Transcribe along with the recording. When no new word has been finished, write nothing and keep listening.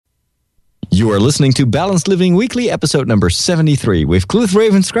You are listening to Balanced Living Weekly, episode number 73, with Cliff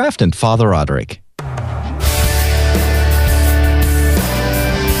Ravenscraft and Father Roderick.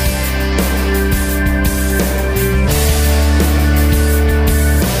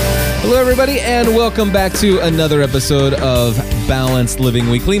 Hello, everybody, and welcome back to another episode of Balanced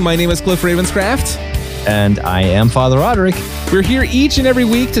Living Weekly. My name is Cliff Ravenscraft. And I am Father Roderick. We're here each and every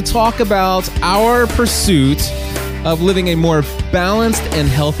week to talk about our pursuit of living a more balanced and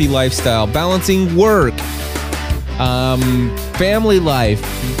healthy lifestyle, balancing work, family life,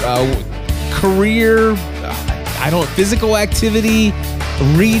 career, physical activity,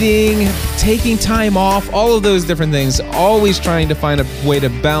 reading, taking time off, all of those different things, always trying to find a way to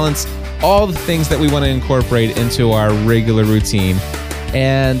balance all the things that we want to incorporate into our regular routine.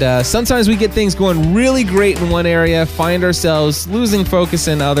 And sometimes we get things going really great in one area, find ourselves losing focus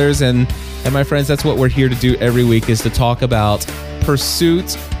in others, and my friends, that's what we're here to do every week, is to talk about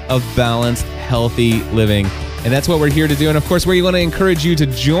pursuit of balanced, healthy living. And that's what we're here to do. And of course, we want to encourage you to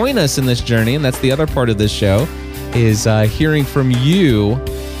join us in this journey, and that's the other part of this show, is hearing from you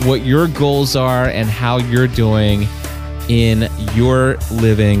what your goals are and how you're doing in your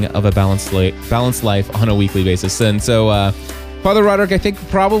living of a balanced life on a weekly basis. And so, Father Roderick, I think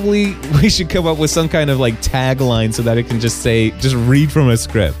probably we should come up with some kind of like tagline so that it can just read from a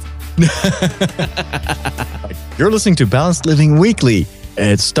script. You're listening to Balanced Living Weekly.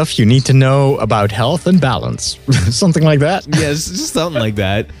 It's stuff you need to know about health and balance. Something like that. Yes, just something like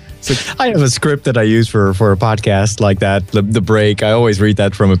that. So I have a script that I use for a podcast like that, the break. I always read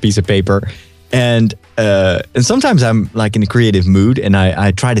that from a piece of paper. And sometimes I'm like in a creative mood and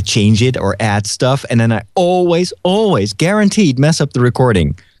I try to change it or add stuff. And then I always guaranteed mess up the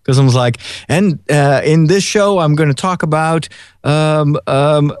recording. Because I was like, and in this show, I'm going to talk about, and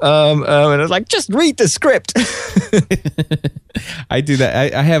I was like, just read the script. I do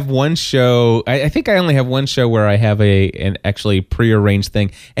that. I have one show. I think I only have one show where I have an actually prearranged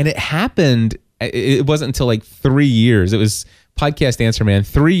thing. And it happened, it wasn't until like 3 years. It was Podcast Answer Man.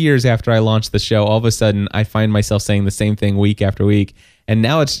 3 years after I launched the show, all of a sudden, I find myself saying the same thing week after week. And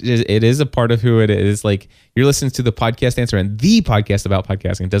now it is a part of who it is. Like, you're listening to the Podcast Answer and the podcast about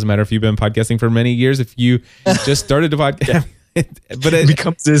podcasting. It doesn't matter if you've been podcasting for many years, if you just started a podcast. But it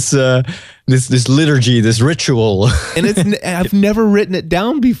becomes this liturgy, this ritual. And I've never written it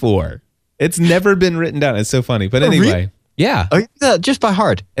down before. It's never been written down. It's so funny. But anyway, really? Yeah. Oh, just by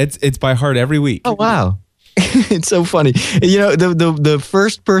heart? It's by heart every week. Oh, wow. It's so funny. You know, the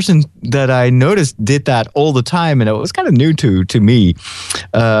first person that I noticed did that all the time, and it was kind of new to me,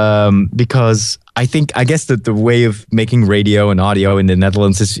 because I guess that the way of making radio and audio in the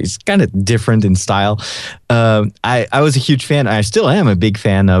Netherlands is kind of different in style. I was a huge fan. I still am a big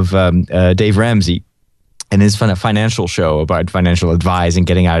fan of Dave Ramsey and his financial show about financial advice and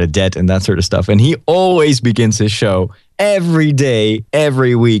getting out of debt and that sort of stuff. And he always begins his show every day,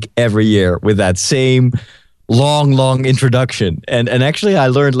 every week, every year with that same long introduction. And actually, I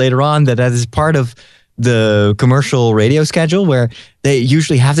learned later on that is part of the commercial radio schedule, where they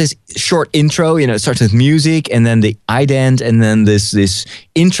usually have this short intro. You know, it starts with music and then the ident and then this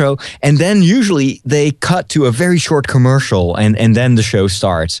intro. And then usually they cut to a very short commercial and then the show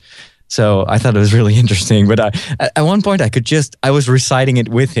starts. So I thought it was really interesting. But at one point I was reciting it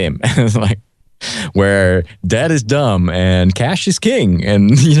with him. And it was like, where debt is dumb and cash is king.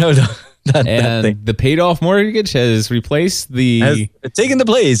 And, you know, that thing. The paid-off mortgage has taken the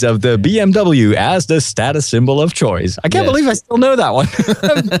place of the BMW as the status symbol of choice. I can't believe I still know that one.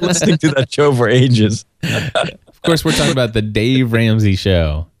 I've been listening to that show for ages. Of course, we're talking about the Dave Ramsey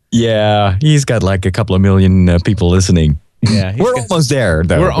Show. Yeah, he's got like a couple of million people listening. Yeah, we're almost there,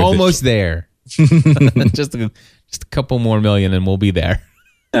 though. We're almost there. just a couple more million, and we'll be there.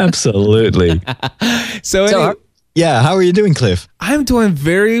 Absolutely. So yeah, how are you doing, Cliff? I'm doing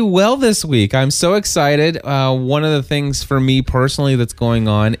very well this week. I'm so excited. One of the things for me personally that's going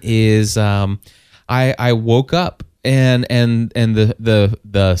on is I woke up and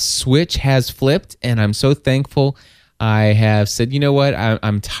the switch has flipped, and I'm so thankful. I have said, you know what?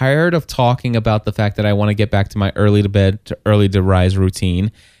 I'm tired of talking about the fact that I want to get back to my early to bed to early to rise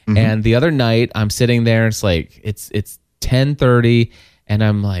routine. Mm-hmm. And the other night, I'm sitting there. It's like it's 10:30. And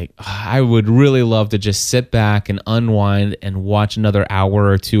I'm like, I would really love to just sit back and unwind and watch another hour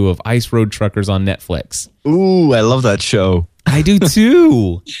or two of Ice Road Truckers on Netflix. Ooh, I love that show. I do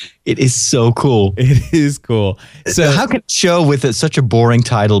too. It is so cool. It is cool. So how can a show with such a boring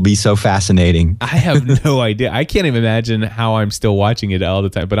title be so fascinating? I have no idea. I can't even imagine how I'm still watching it all the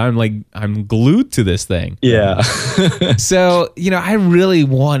time, but I'm glued to this thing. Yeah. So, I really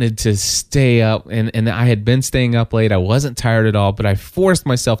wanted to stay up and I had been staying up late. I wasn't tired at all, but I forced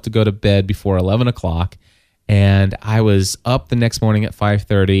myself to go to bed before 11 o'clock. And I was up the next morning at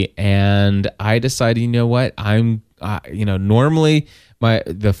 5:30 and I decided, you know what? Normally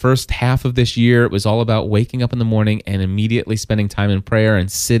the first half of this year, it was all about waking up in the morning and immediately spending time in prayer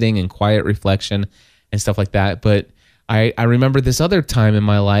and sitting in quiet reflection and stuff like that. But I remember this other time in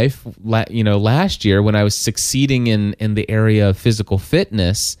my life, last year when I was succeeding in the area of physical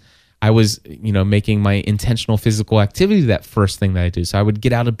fitness, I was, making my intentional physical activity that first thing that I do. So I would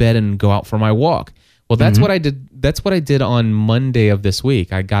get out of bed and go out for my walk. Well, that's what I did. That's what I did on Monday of this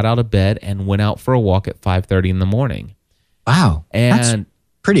week. I got out of bed and went out for a walk at 5:30 in the morning. Wow, and that's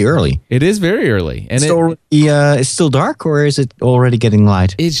pretty early. It is very early, and it's still dark, or is it already getting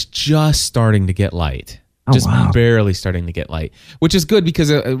light? It's just starting to get light. Oh, just wow. barely starting to get light, which is good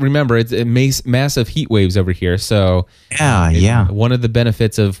because remember it's massive heat waves over here. So yeah. One of the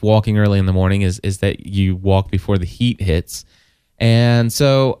benefits of walking early in the morning is that you walk before the heat hits, and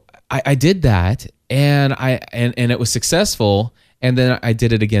so I did that. And it was successful. And then I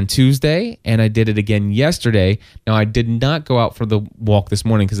did it again Tuesday, and I did it again yesterday. Now I did not go out for the walk this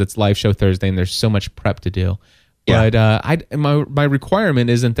morning because it's live show Thursday, and there's so much prep to do. Yeah. But my requirement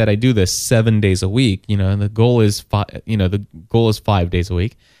isn't that I do this 7 days a week. The goal is 5 days a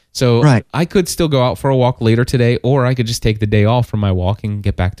week. So right. I could still go out for a walk later today, or I could just take the day off from my walk and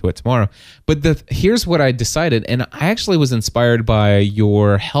get back to it tomorrow. But here's what I decided, and I actually was inspired by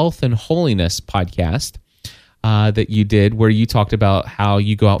your Health and Holiness podcast that you did, where you talked about how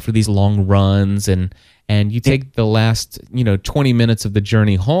you go out for these long runs and you take the last 20 minutes of the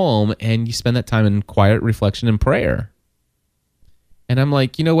journey home and you spend that time in quiet reflection and prayer. And I'm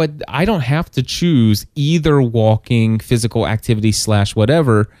like, you know what? I don't have to choose either walking, physical activity /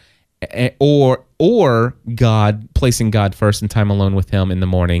 whatever, or placing God first and time alone with Him in the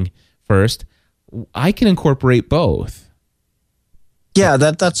morning first. I can incorporate both. Yeah,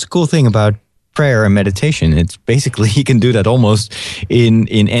 that's the cool thing about prayer and meditation. It's basically you can do that almost in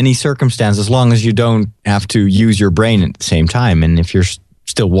any circumstance as long as you don't have to use your brain at the same time. And if you're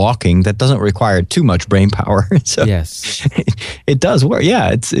still walking, that doesn't require too much brain power. So yes, it does work.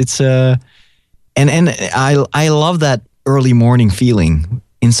 Yeah, it's and I love that early morning feeling.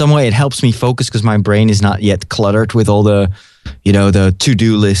 In some way, it helps me focus because my brain is not yet cluttered with all the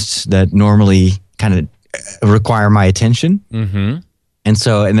to-do lists that normally kind of require my attention. Mm-hmm. And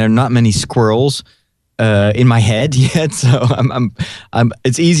there are not many squirrels in my head yet, so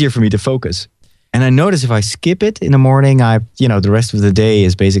it's easier for me to focus. And I notice if I skip it in the morning, the rest of the day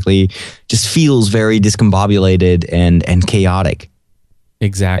is basically just feels very discombobulated and chaotic.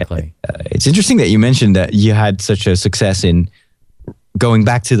 Exactly. It's interesting that you mentioned that you had such a success in going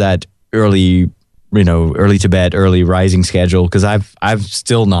back to that early to bed, early rising schedule, because I've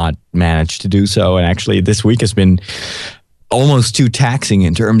still not managed to do so. And actually, this week has been almost too taxing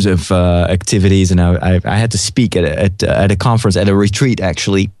in terms of activities, and I had to speak at a conference, at a retreat,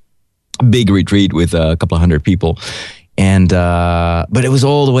 actually. A big retreat with a couple of hundred people, and but it was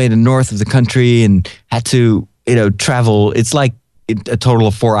all the way to the north of the country, and had to travel. It's like a total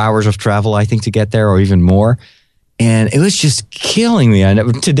of 4 hours of travel, I think, to get there, or even more. And it was just killing me.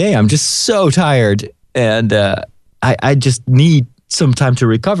 And today I'm just so tired, and I just need some time to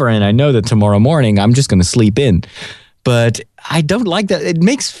recover. And I know that tomorrow morning I'm just going to sleep in, but I don't like that. It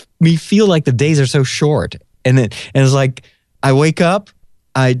makes me feel like the days are so short, and it's like I wake up,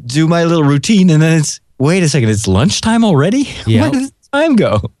 I do my little routine, and then wait a second, it's lunchtime already? Yeah. Where does time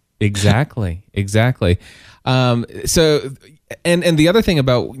go? Exactly. So, and the other thing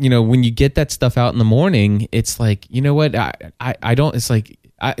about, when you get that stuff out in the morning, it's like, you know what, I don't, it's like,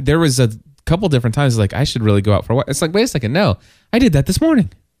 there was a couple different times like, I should really go out for a walk. It's like, wait a second, no, I did that this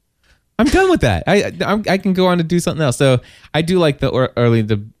morning. I'm done with that. I can go on to do something else. So I do like the early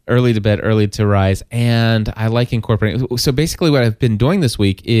to bed, early to rise, and I like incorporating. So basically, what I've been doing this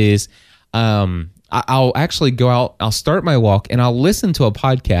week is, I'll actually go out. I'll start my walk, and I'll listen to a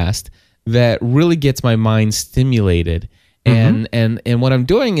podcast that really gets my mind stimulated. And what I'm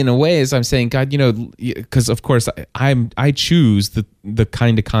doing in a way is I'm saying, God, because of course I choose the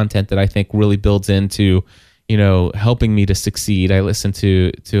kind of content that I think really builds into helping me to succeed. I listen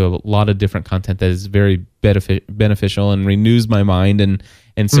to a lot of different content that is very beneficial and renews my mind in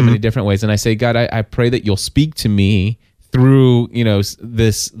so many different ways. And I say, God, I pray that you'll speak to me through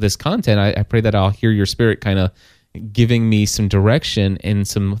this content. I pray that I'll hear your Spirit kind of giving me some direction in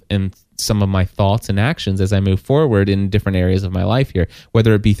some of my thoughts and actions as I move forward in different areas of my life here,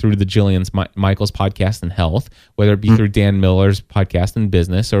 whether it be through the Jillian Michaels podcast in health, whether it be through Dan Miller's podcast in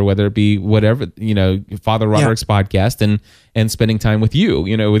business, or whether it be whatever, Father Roderick's podcast and spending time with you,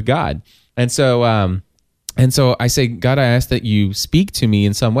 with God. And so I say, God, I ask that you speak to me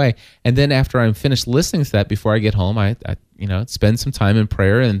in some way. And then after I'm finished listening to that, before I get home, I spend some time in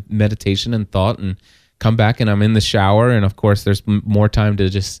prayer and meditation and thought, and come back and I'm in the shower. And of course there's more time to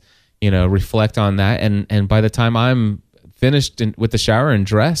just, reflect on that. And by the time I'm finished with the shower and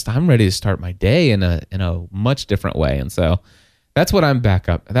dressed, I'm ready to start my day in a much different way. And so that's what I'm back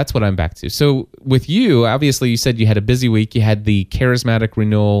to. So with you, obviously you said you had a busy week. You had the charismatic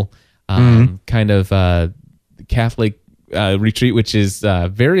renewal, kind of, Catholic retreat, which is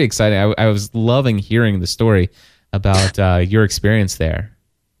very exciting. I was loving hearing the story about your experience there.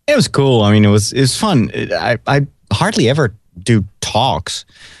 It was cool. I mean, it was fun. I hardly ever do talks,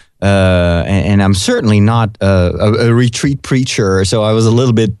 and I'm certainly not a retreat preacher, so I was a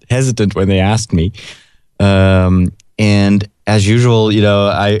little bit hesitant when they asked me. And as usual,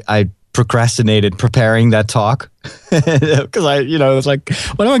 I procrastinated preparing that talk because I was like,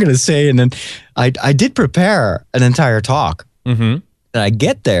 what am I going to say? And then I did prepare an entire talk. Mm-hmm. And I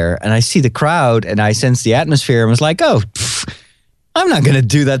get there and I see the crowd and I sense the atmosphere and was like, I'm not going to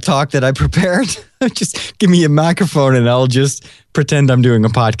do that talk that I prepared. Just give me a microphone and I'll just pretend I'm doing a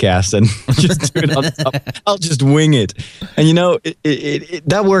podcast and just do it on top. I'll just wing it. And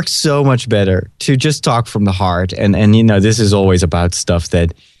that works so much better to just talk from the heart. And this is always about stuff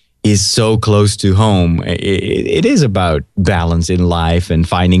that is so close to home. It is about balance in life and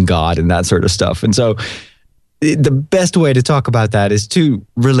finding God and that sort of stuff. And so the best way to talk about that is to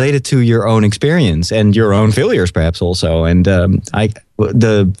relate it to your own experience and your own failures, perhaps also. And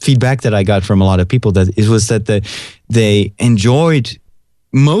the feedback that I got from a lot of people was that they enjoyed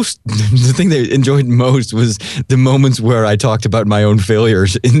the thing they enjoyed most was the moments where I talked about my own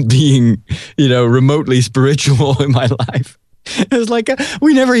failures in being, remotely spiritual in my life. It was like,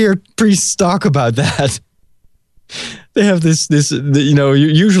 we never hear priests talk about that. They have this,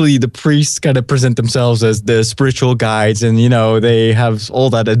 usually the priests kind of present themselves as the spiritual guides and, they have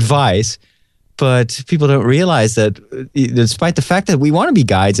all that advice. But people don't realize that despite the fact that we want to be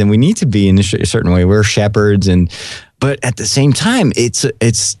guides and we need to be in a certain way, we're shepherds. But at the same time,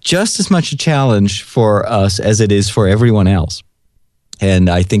 it's just as much a challenge for us as it is for everyone else. And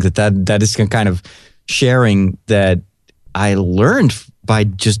I think that is kind of sharing that I learned by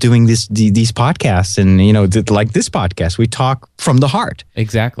just doing these podcasts and, like this podcast, we talk from the heart.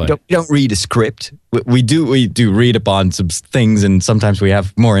 Exactly. We don't read a script. We do read upon some things and sometimes we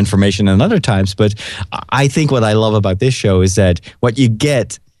have more information than other times. But I think what I love about this show is that what you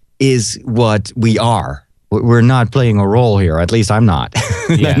get is what we are. We're not playing a role here. At least I'm not.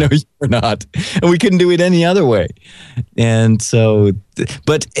 Yeah. I know you're not. And we couldn't do it any other way. And so,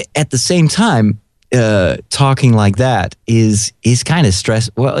 but at the same time, talking like that is kind of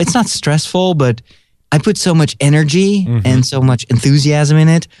well, it's not stressful, but I put so much energy and so much enthusiasm in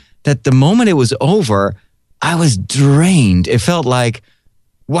it that the moment it was over, I was drained. It felt like,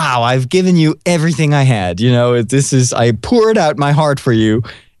 wow, I've given you everything I had. I poured out my heart for you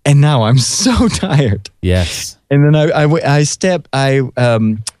and now I'm so tired. Yes. And then I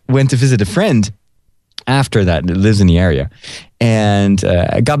went to visit a friend after that lives in the area, and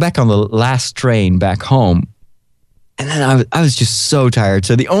I got back on the last train back home, and then I was just so tired.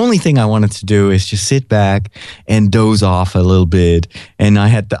 So the only thing I wanted to do is just sit back and doze off a little bit. And I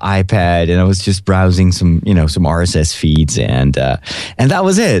had the iPad, and I was just browsing some RSS feeds, and that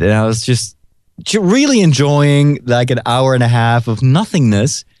was it. And I was just really enjoying like an hour and a half of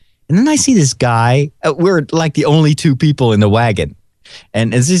nothingness. And then I see this guy. We're like the only two people in the wagon,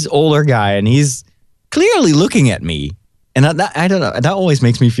 and it's this older guy, and he's clearly looking at me. And I don't know, that always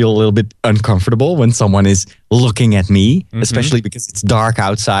makes me feel a little bit uncomfortable when someone is looking at me, especially because it's dark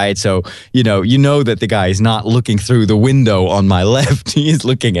outside. So, you know that the guy is not looking through the window on my left. He is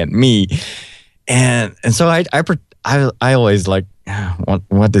looking at me. And so I always like,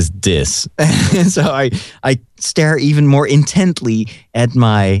 what is this? And so I stare even more intently at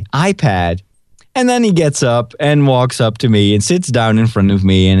my iPad. And then he gets up and walks up to me and sits down in front of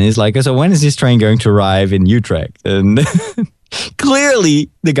me and is like, so when is this train going to arrive in Utrecht? And clearly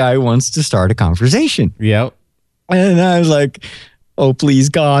the guy wants to start a conversation. Yep. And I was like, oh, please,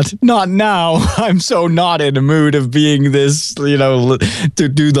 God, not now. I'm so not in the mood of being this, to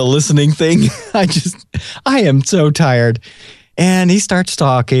do the listening thing. I am so tired. And he starts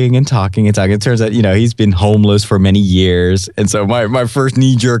talking and talking and talking. It turns out, he's been homeless for many years. And so my first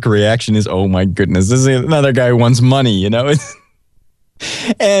knee-jerk reaction is, oh my goodness, this is another guy who wants money,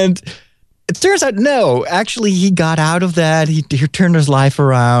 And it turns out, no, actually he got out of that. He turned his life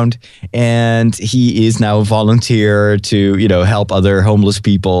around, and he is now a volunteer to, help other homeless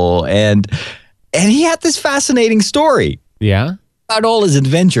people. And he had this fascinating story. Yeah. About all his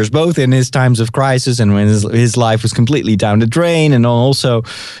adventures, both in his times of crisis and when his life was completely down the drain, and also,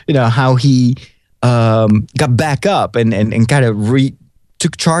 how he got back up and kind of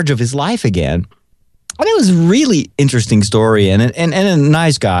took charge of his life again. And it was a really interesting story and a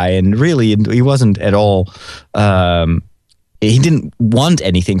nice guy, and really he wasn't at all. He didn't want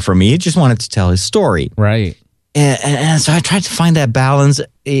anything from me. He just wanted to tell his story. Right. And so I tried to find that balance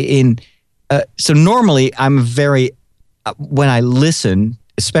in. So normally I'm very. When I listen,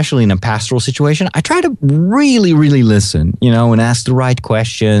 especially in a pastoral situation, I try to really, really listen, and ask the right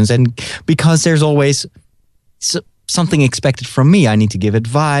questions. And because there's always something expected from me, I need to give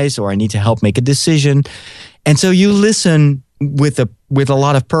advice or I need to help make a decision. And so you listen with a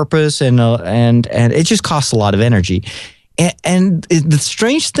lot of purpose, and it just costs a lot of energy. And the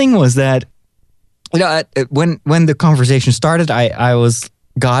strange thing was that, when the conversation started, I was,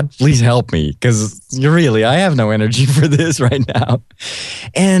 God, please help me, because really, I have no energy for this right now.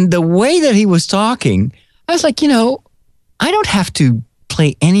 And the way that he was talking, I was like, I don't have to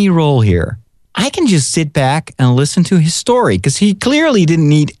play any role here. I can just sit back and listen to his story, because he clearly didn't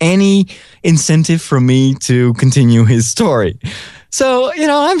need any incentive from me to continue his story. So,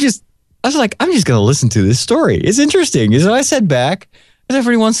 I'm just going to listen to this story. It's interesting. So I sat back, and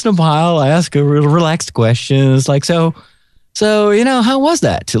every once in a while, I ask a relaxed question. It's like, so, how was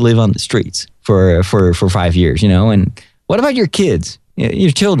that to live on the streets for 5 years, and what about your kids,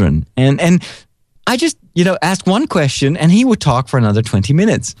 your children? And I just, asked one question, and he would talk for another 20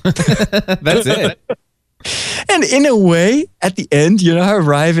 minutes. That's it. And in a way, at the end, I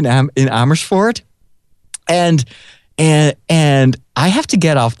arrive in Amersfoort, and I have to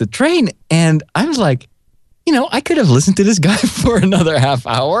get off the train, and I was like, I could have listened to this guy for another half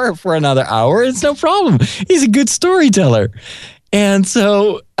hour, for another hour. It's no problem. He's a good storyteller. And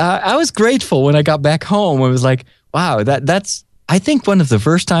so I was grateful when I got back home. I was like, wow, that's, I think, one of the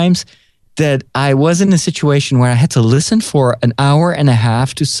first times that I was in a situation where I had to listen for an hour and a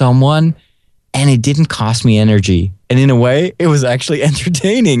half to someone, and it didn't cost me energy. And in a way, it was actually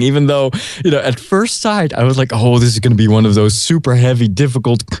entertaining, even though, at first sight, I was like, oh, this is going to be one of those super heavy,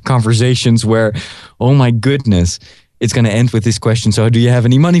 difficult conversations where, oh my goodness, it's going to end with this question. So do you have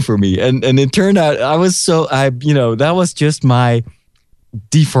any money for me? And it turned out that was just my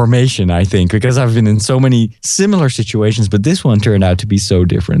deformation, I think, because I've been in so many similar situations, but this one turned out to be so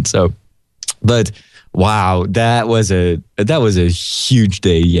different. So, but wow, that was a huge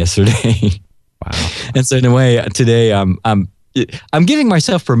day yesterday. Wow. And so in a way, today I'm giving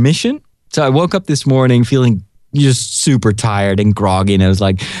myself permission. So I woke up this morning feeling just super tired and groggy, and I was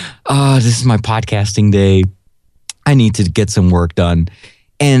like, oh, this is my podcasting day. I need to get some work done.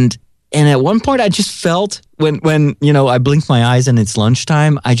 And at one point I just felt when I blinked my eyes and it's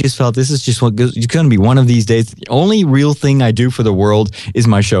lunchtime, I just felt this is just it's going to be one of these days. The only real thing I do for the world is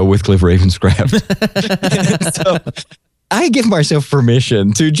my show with Cliff Ravenscraft. So I give myself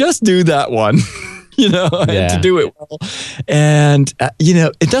permission to just do that one, to do it well. And,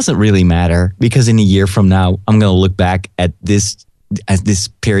 it doesn't really matter, because in a year from now, I'm going to look back at this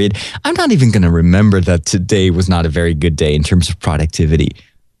period. I'm not even going to remember that today was not a very good day in terms of productivity.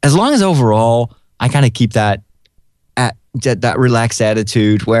 As long as overall, I kind of keep that relaxed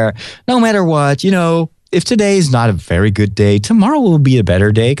attitude where no matter what, if today is not a very good day, tomorrow will be a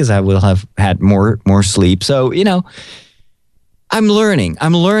better day because I will have had more sleep. So, I'm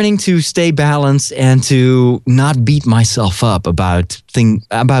learning to stay balanced and to not beat myself up about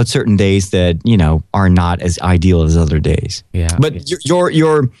certain days that, are not as ideal as other days. Yeah. But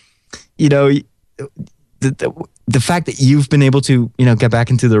the fact that you've been able to, get back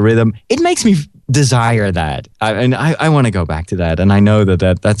into the rhythm, it makes me desire that. I want to go back to that. And I know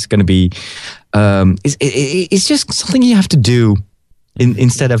that's going to be, it's just something you have to do.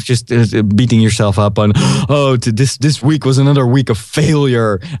 Instead of just beating yourself up on, this week was another week of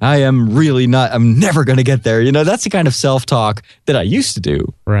failure. I'm never going to get there. That's the kind of self-talk that I used to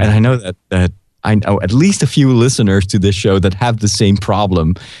do. Right. And I know that I know at least a few listeners to this show that have the same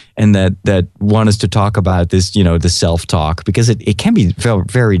problem, and that want us to talk about this, the self-talk, because it can be very,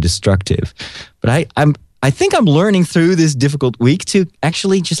 very destructive. But I think I'm learning through this difficult week to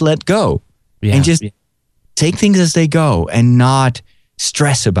actually just let go and just take things as they go and not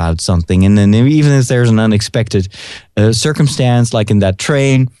stress about something. And then even if there's an unexpected circumstance, like in that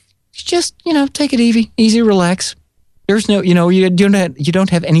train, just, take it easy, relax. There's no, you don't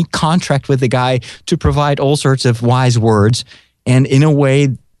have any contract with the guy to provide all sorts of wise words. And in a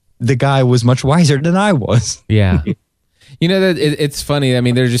way, the guy was much wiser than I was. Yeah. That it's funny. I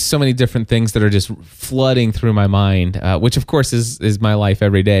mean, there's just so many different things that are just flooding through my mind, which of course is my life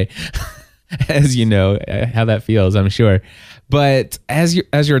every day, as you know how that feels, I'm sure. But as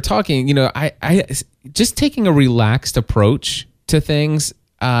you're talking, I just taking a relaxed approach to things,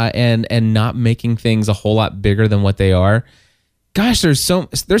 and not making things a whole lot bigger than what they are. Gosh, there's so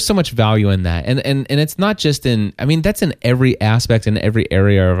much value in that, and it's not just in. I mean, that's in every aspect, in every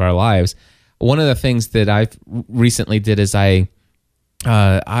area of our lives. One of the things that I recently did is I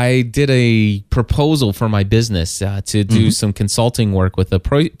did a proposal for my business to do some consulting work with a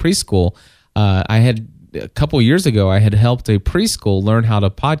preschool. I had a couple years ago, I had helped a preschool learn how to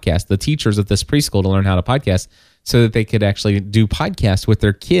podcast. The teachers at this preschool to learn how to podcast, so that they could actually do podcasts with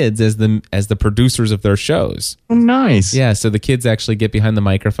their kids as the producers of their shows. Nice. Yeah, so the kids actually get behind the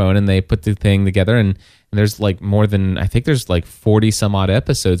microphone and they put the thing together, and there's like more than, I think there's like 40 some odd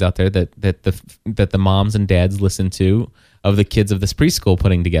episodes out there that the moms and dads listen to of the kids of this preschool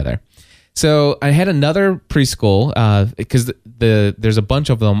putting together. So I had another preschool because there's a bunch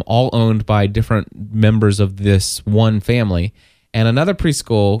of them all owned by different members of this one family. And another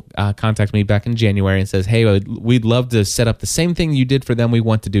preschool contacted me back in January and says, hey, we'd love to set up the same thing you did for them we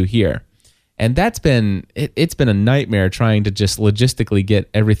want to do here. And that's been, it's been a nightmare trying to just logistically get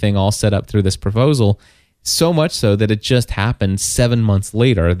everything all set up through this proposal. So much so that it just happened 7 months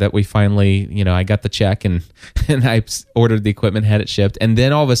later that we finally, I got the check and I ordered the equipment, had it shipped. And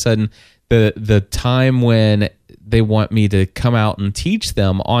then all of a sudden, the time when they want me to come out and teach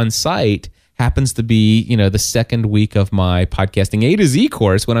them on site happens to be, the second week of my podcasting A to Z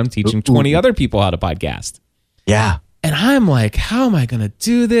course when I'm teaching 20 other people how to podcast. Yeah. And I'm like, how am I going to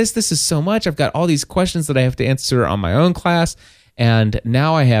do this? This is so much. I've got all these questions that I have to answer on my own class. And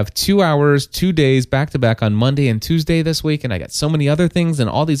now I have 2 hours, 2 days back to back on Monday and Tuesday this week. And I got so many other things and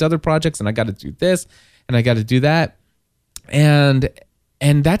all these other projects, and I got to do this and I got to do that. And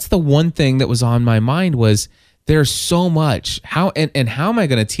that's the one thing that was on my mind was, there's so much. How am I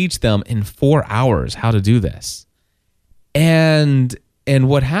going to teach them in 4 hours how to do this? And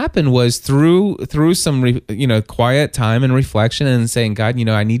what happened was through some quiet time and reflection and saying, God,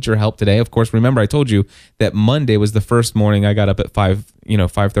 I need your help today. Of course, remember I told you that Monday was the first morning I got up at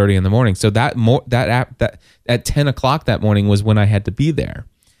 5:30 in the morning. So that at 10 o'clock that morning was when I had to be there,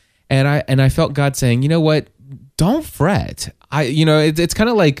 and I felt God saying, you know what? Don't fret. It's kind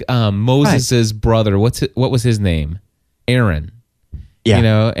of like Moses' brother. What was his name? Aaron.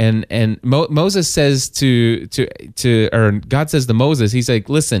 Yeah. And Moses says or God says to Moses, he's like,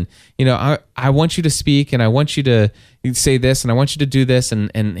 listen, I want you to speak, and I want you to say this, and I want you to do this,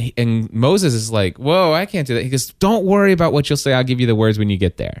 and Moses is like, whoa, I can't do that. He goes, don't worry about what you'll say. I'll give you the words when you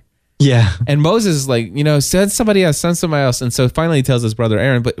get there. Yeah. And Moses is like, send somebody else. And so finally he tells his brother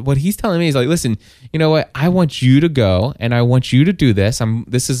Aaron, but what he's telling me is like, listen, you know what? I want you to go and I want you to do this.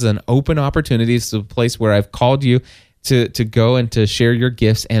 This is an open opportunity. This is a place where I've called you to go and to share your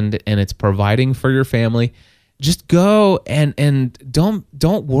gifts, and it's providing for your family. Just go and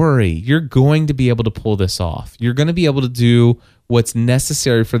don't worry. You're going to be able to pull this off. You're going to be able to do what's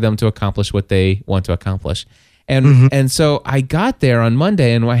necessary for them to accomplish what they want to accomplish. And so I got there on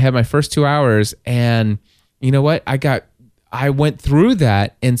Monday, and I had my first 2 hours, and you know what? I went through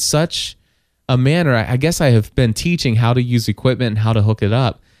that in such a manner. I guess I have been teaching how to use equipment and how to hook it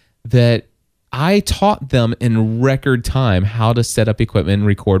up, that I taught them in record time how to set up equipment and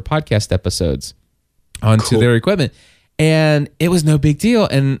record podcast episodes onto their equipment. And it was no big deal.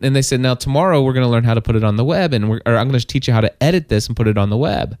 And they said, now tomorrow we're going to learn how to put it on the web, and I'm going to teach you how to edit this and put it on the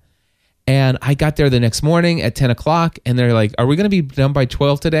web. And I got there the next morning at 10 o'clock, and they're like, are we going to be done by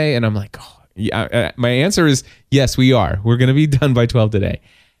 12 today? And I'm like, oh, yeah. My answer is, yes, we are. We're going to be done by 12 today.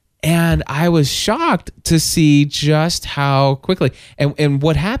 And I was shocked to see just how quickly. And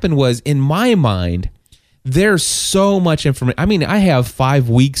what happened was, in my mind, there's so much information. I mean, I have 5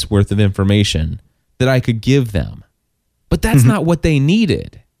 weeks worth of information that I could give them, but that's not what they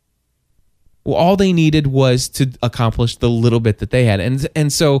needed. Well, all they needed was to accomplish the little bit that they had.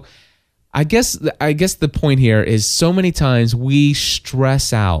 And so I guess the point here is, so many times we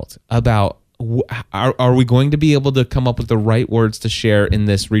stress out about, are we going to be able to come up with the right words to share in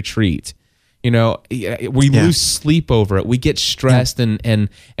this retreat? we lose sleep over it. We get stressed and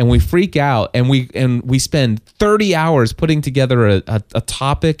we freak out, and we spend 30 hours putting together a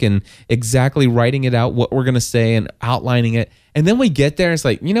topic and exactly writing it out, what we're going to say and outlining it. And then we get there, it's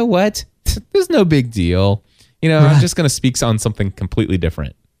like, you know what? There's no big deal. I'm just going to speak on something completely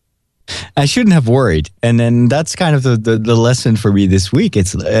different. I shouldn't have worried. And then that's kind of the lesson for me this week.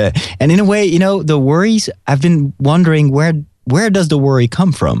 It's and in a way, the worries, I've been wondering where does the worry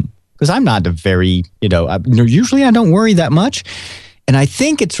come from? Because I'm not a very, usually I don't worry that much. And I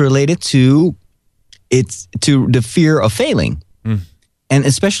think it's related to the fear of failing. And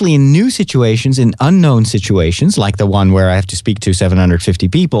especially in new situations, in unknown situations, like the one where I have to speak to 750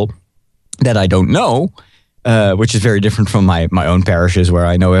 people that I don't know, which is very different from my own parishes where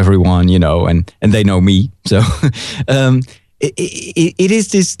I know everyone, and they know me. So it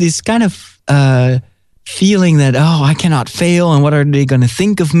is this kind of feeling that, I cannot fail, and what are they going to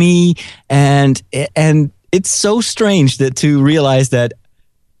think of me? And it's so strange to realize that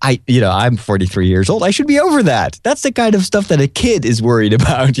I'm 43 years old. I should be over that. That's the kind of stuff that a kid is worried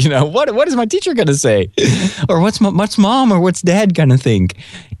about. What is my teacher going to say? Or what's mom or what's dad going to think?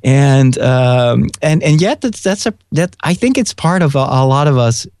 And yet that I think it's part of a lot of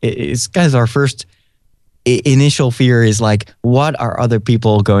us. It's kind of our first initial fear is like, what are other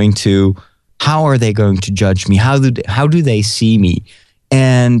people going to, how are they going to judge me? How do they see me?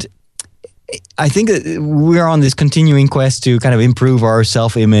 And I think that we're on this continuing quest to kind of improve our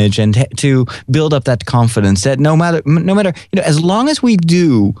self-image and to build up that confidence that no matter, as long as we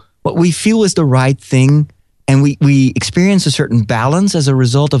do what we feel is the right thing and we experience a certain balance as a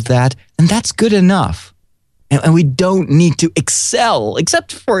result of that, then that's good enough. And we don't need to excel,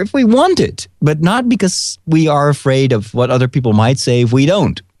 except for if we want it, but not because we are afraid of what other people might say if we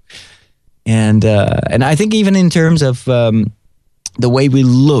don't. And I think even in terms of the way we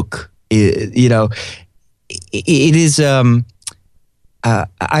look, it is.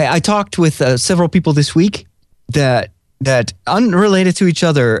 I talked with several people this week that unrelated to each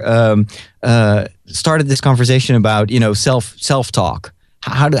other started this conversation about self talk.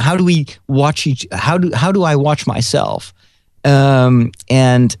 How do we watch how do I watch myself?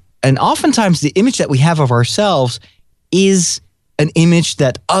 And oftentimes the image that we have of ourselves is an image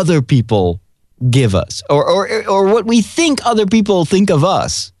that other people give us, or what we think other people think of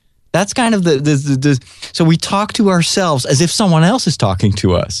us. That's kind of the so we talk to ourselves as if someone else is talking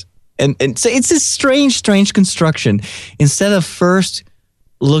to us. And so it's this strange construction. Instead of first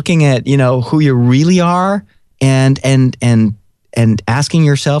looking at, who you really are and asking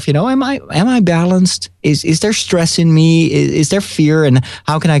yourself, am I balanced? Is there stress in me? Is there fear? And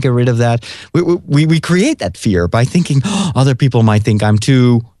how can I get rid of that? We create that fear by thinking other people might think I'm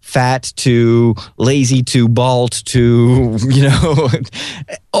too fat, too lazy, too bald, too,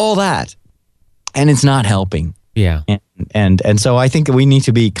 all that. And it's not helping. Yeah. And so I think we need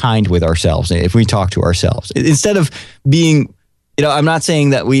to be kind with ourselves if we talk to ourselves. Instead of being, I'm not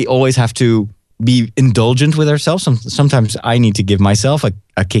saying that we always have to be indulgent with ourselves. Sometimes I need to give myself a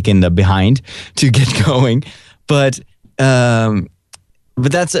kick in the behind to get going. But that's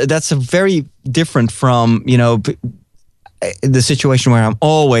a very different from, the situation where I'm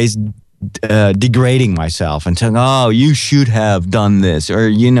always degrading myself and telling, you should have done this, or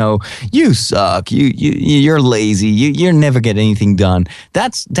you suck, you're lazy, you're never get anything done.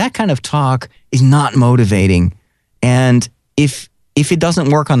 That kind of talk is not motivating. And if it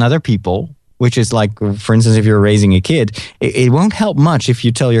doesn't work on other people, which is like, for instance, if you're raising a kid, it won't help much if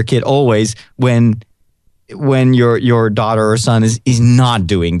you tell your kid always when your daughter or son is not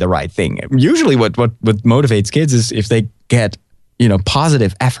doing the right thing. Usually what motivates kids is if they get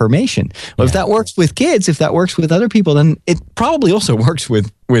positive affirmation. Well, if that works with kids, if that works with other people, then it probably also works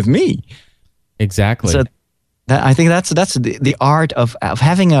with me. Exactly. So I think that's the art of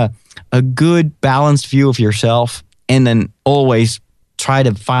having a good balanced view of yourself, and then always try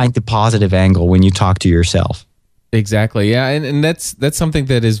to find the positive angle when you talk to yourself. Exactly. Yeah. And that's something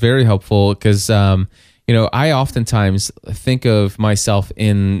that is very helpful because, I oftentimes think of myself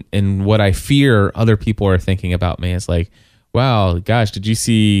in what I fear other people are thinking about me. It's like, wow, gosh, did you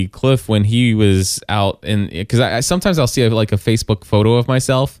see Cliff when he was out? Because sometimes I'll see like a Facebook photo of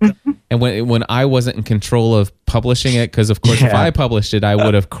myself, and when I wasn't in control of publishing it, because of course if I published it, I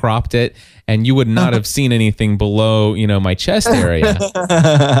would have cropped it, and you would not have seen anything below my chest area.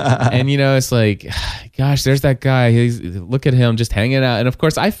 And it's like, gosh, there's that guy. Look at him just hanging out. And of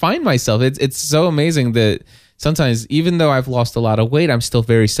course, I find myself. It's so amazing that sometimes, even though I've lost a lot of weight, I'm still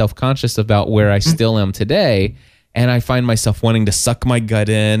very self-conscious about where I still am today. And I find myself wanting to suck my gut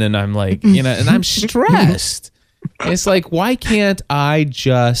in, and I'm like, and I'm stressed. It's like, why can't I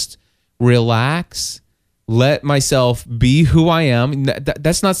just relax, let myself be who I am.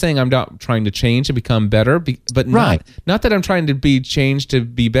 That's not saying I'm not trying to change and become better, but not that I'm trying to be changed to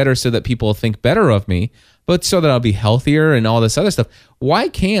be better so that people think better of me, but so that I'll be healthier and all this other stuff. Why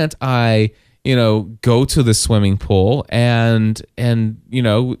can't I, go to the swimming pool and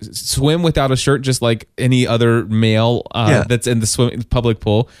swim without a shirt just like any other male that's in the public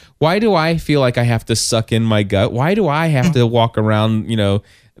pool? Why do I feel like I have to suck in my gut? Why do I have to walk around,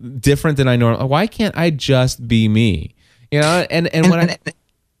 different than I normally? Why can't I just be me?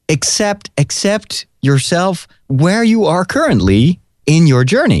 Accept yourself where you are currently in your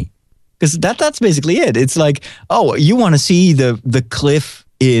journey, because that's basically it. It's like, oh, you want to see the cliff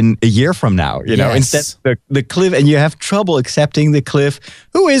in a year from now, instead the cliff, and you have trouble accepting the cliff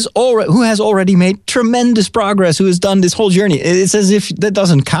who has already made tremendous progress, who has done this whole journey. It's as if that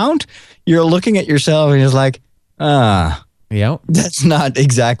doesn't count. You're looking at yourself and it's like, that's not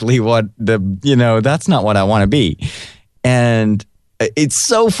exactly what that's not what I want to be. And it's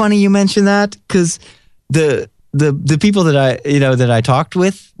so funny you mention that, because the people that I talked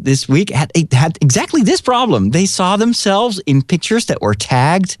with this week had exactly this problem. They saw themselves in pictures that were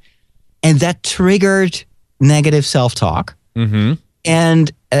tagged, and that triggered negative self-talk. Mm-hmm.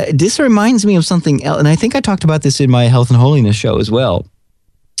 And this reminds me of something else, and I think I talked about this in my Health and Holiness show as well.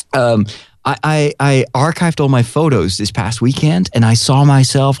 I archived all my photos this past weekend, and I saw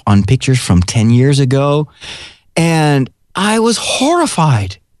myself on pictures from 10 years ago, and I was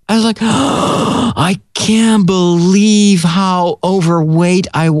horrified. I was like, oh, I can't believe how overweight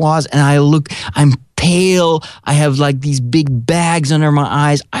I was. And I'm pale. I have like these big bags under my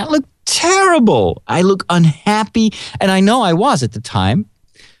eyes. I look terrible. I look unhappy. And I know I was at the time.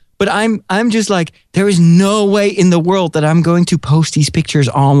 But I'm just like, there is no way in the world that I'm going to post these pictures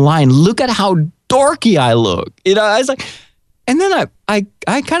online. Look at how dorky I look. I was like, and then I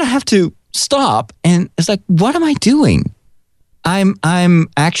kind of have to stop. And it's like, what am I doing? I'm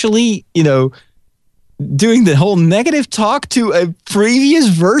actually, doing the whole negative talk to a previous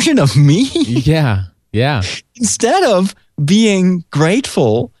version of me. Yeah. Instead of being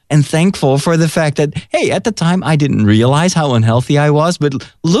grateful and thankful for the fact that, hey, at the time I didn't realize how unhealthy I was, but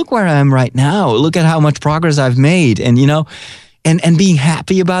look where I am right now. Look at how much progress I've made. And, and being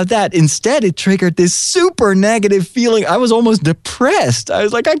happy about that. Instead, it triggered this super negative feeling. I was almost depressed. I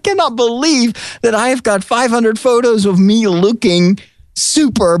was like, I cannot believe that I have got 500 photos of me looking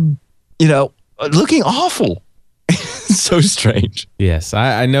super, looking awful. So strange. Yes,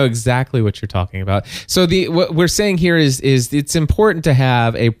 I know exactly what you're talking about. So what we're saying here is it's important to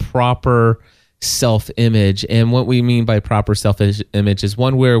have a proper self-image. And what we mean by proper self-image is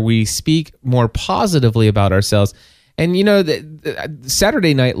one where we speak more positively about ourselves. And the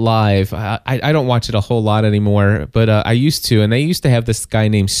Saturday Night Live, I don't watch it a whole lot anymore, but I used to, and they used to have this guy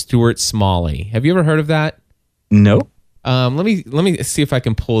named Stuart Smalley. Have you ever heard of that? No. Let me see if I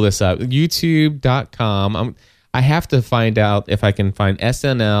can pull this up. YouTube.com. I have to find out if I can find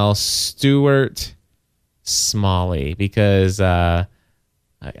SNL Stuart Smalley, because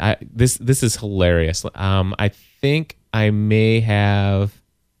this is hilarious. I think I may have.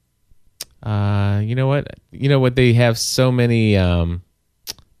 You know what? They have so many.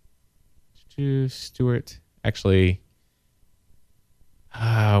 Stuart. Actually,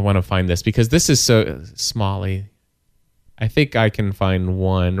 I want to find this because this is so Smalley. I think I can find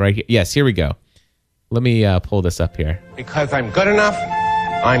one right here. Yes, here we go. Let me pull this up here. Because I'm good enough,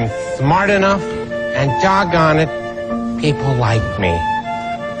 I'm smart enough, and doggone it, people like me.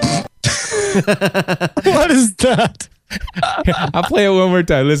 What is that? I'll play it one more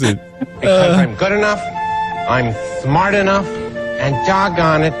time. Listen. Because I'm good enough, I'm smart enough, and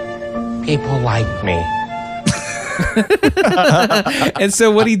doggone it, people like me. And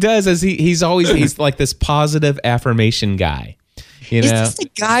so what he does is he's like this positive affirmation guy. Is this the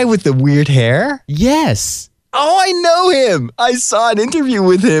guy with the weird hair? Yes. Oh, I know him. I saw an interview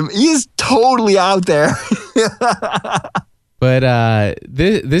with him. He is totally out there. But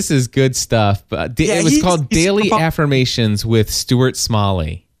this is good stuff. It was called Daily Affirmations with Stuart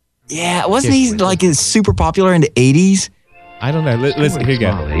Smalley. Yeah, wasn't he like super popular in the 80s? I don't know. Listen, here you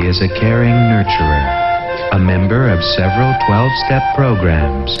go. Smalley is a caring nurturer, a member of several 12-step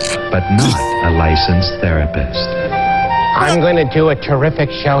programs, but not a licensed therapist. I'm going to do a terrific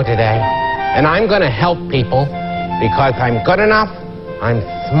show today, and I'm going to help people because I'm good enough, I'm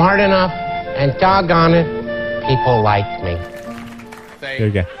smart enough, and doggone it, people like me. There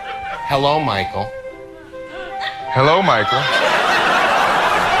you go. Hello, Michael. Hello, Michael.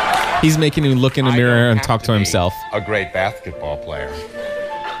 He's making him look in the mirror and talk to himself. A great basketball player.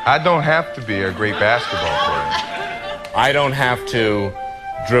 I don't have to be a great basketball player. I don't have to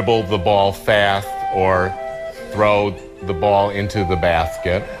dribble the ball fast or throw the ball into the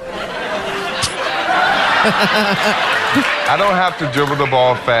basket. I don't have to dribble the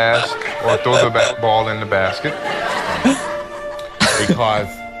ball fast or throw the ball in the basket because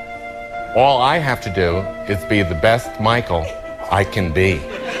all I have to do is be the best Michael I can be.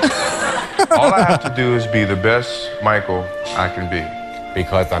 All I have to do is be the best Michael I can be.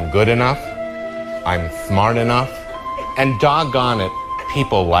 Because I'm good enough, I'm smart enough, and doggone it,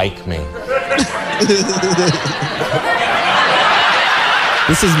 people like me.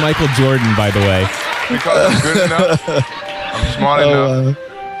 This is Michael Jordan, by the way. Because I'm good enough, I'm smart enough,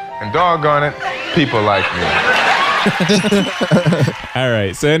 and doggone it, people like me. All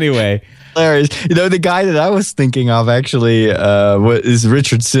right. So anyway, Hilarious. You know, the guy that I was thinking of actually is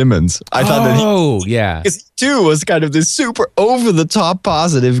Richard Simmons. I thought that yeah. because he too was kind of this super over the top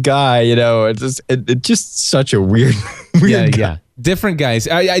positive guy. You know, it's just such a weird guy. Yeah. Different guys.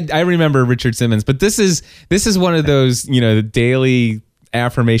 I remember Richard Simmons, but this is one of those, you know, the daily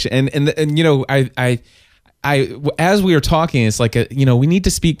affirmation and you know, I as we were talking, it's like you know, we need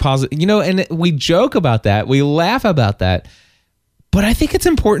to speak positive, you know, and we joke about that, we laugh about that, but I think it's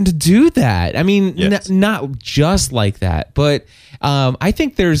important to do that. I mean, Yes. not just like that, but I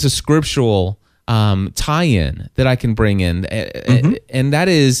think there's a scriptural tie-in that I can bring in, and that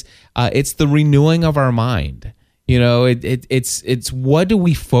is it's the renewing of our mind. You know, it's what do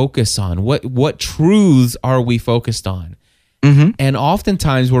we focus on? What truths are we focused on? And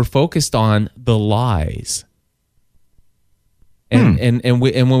oftentimes we're focused on the lies. And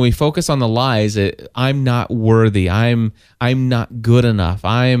when we focus on the lies, I'm not worthy. I'm not good enough.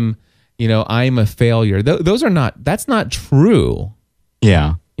 I'm a failure. That's not true.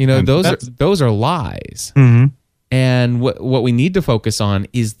 Yeah. You know, those are lies. And what we need to focus on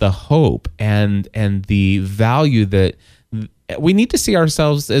is the hope and the value that we need to see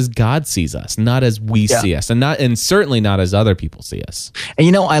ourselves as God sees us, not as we see us, and certainly not as other people see us. And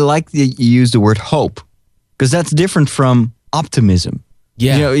you know, I like that you use the word hope because that's different from optimism.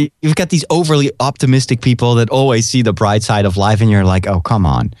 Yeah. You know, you've got these overly optimistic people that always see the bright side of life, and you're like, oh, come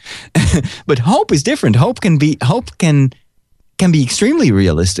on. But hope is different. Hope can be extremely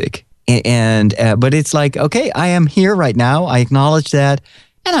realistic. And but it's like, okay, I am here right now. I acknowledge that,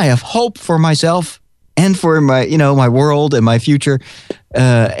 and I have hope for myself and for my, you know, my world and my future.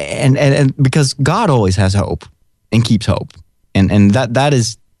 And because God always has hope and keeps hope, and that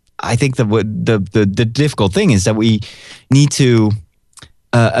is, I think the difficult thing is that we need to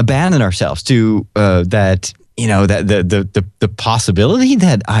abandon ourselves to that, you know, that the possibility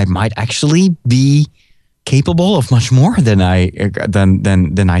that I might actually be capable of much more than I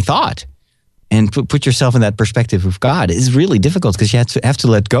thought, and put yourself in that perspective of God is really difficult because you have to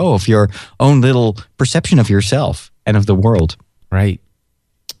let go of your own little perception of yourself and of the world. Right.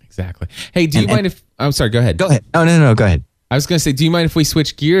 Exactly. Hey, do you mind if I'm sorry? Go ahead. Go ahead. No. Go ahead. I was going to say, do you mind if we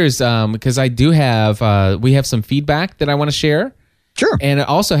switch gears? Because I do have we have some feedback that I want to share. Sure. And I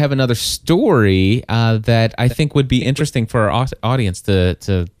also have another story that I think would be interesting for our audience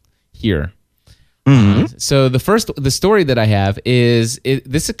to hear. So the story that I have is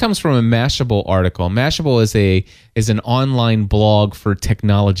this comes from a Mashable article. Mashable is an online blog for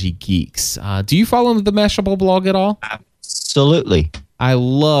technology geeks. Do you follow the Mashable blog at all? Absolutely. I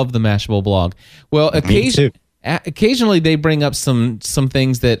love the Mashable blog. Well, occasionally they bring up some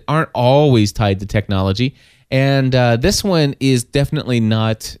things that aren't always tied to technology. And this one is definitely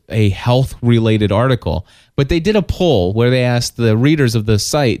not a health-related article, but they did a poll where they asked the readers of the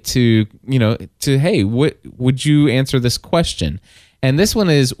site hey, what would you answer this question? And this one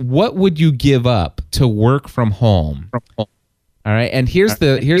is, what would you give up to work from home? All right, and here's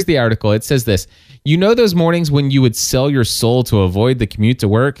the article. It says this: you know those mornings when you would sell your soul to avoid the commute to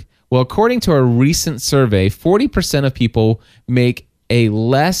work? Well, according to a recent survey, 40% of people make a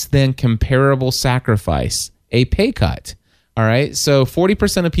less than comparable sacrifice, a pay cut. All right. So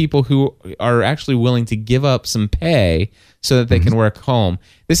 40% of people who are actually willing to give up some pay so that they can work home.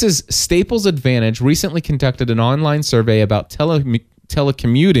 This is Staples Advantage recently conducted an online survey about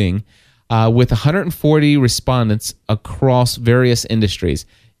telecommuting with 140 respondents across various industries.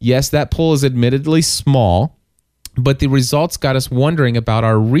 Yes, that poll is admittedly small, but the results got us wondering about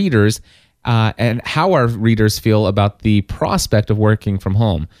our readers and how our readers feel about the prospect of working from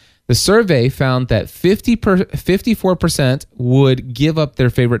home. The survey found that 54% would give up their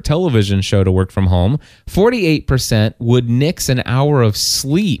favorite television show to work from home. 48% would nix an hour of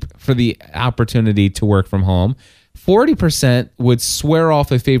sleep for the opportunity to work from home. 40% would swear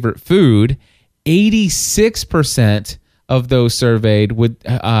off a favorite food. 86% of those surveyed who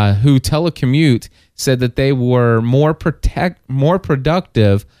telecommute said that they were more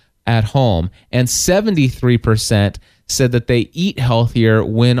productive at home, and 73% said that they eat healthier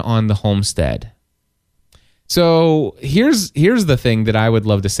when on the homestead. So here's the thing that I would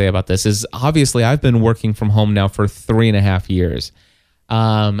love to say about this is, obviously I've been working from home now for 3.5 years.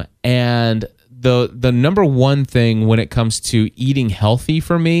 And the number one thing when it comes to eating healthy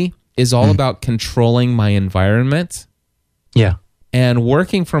for me is all about controlling my environment. Yeah. And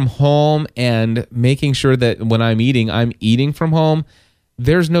working from home and making sure that when I'm eating from home.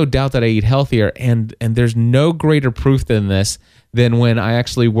 There's no doubt that I eat healthier, and there's no greater proof than this than when I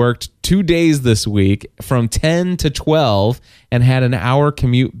actually worked 2 days this week from 10 to 12 and had an hour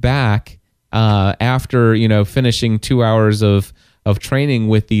commute back after finishing 2 hours of training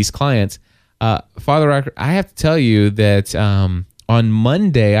with these clients. Father Rocker, I have to tell you that on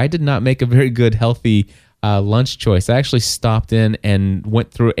Monday I did not make a very good healthy lunch choice. I actually stopped in and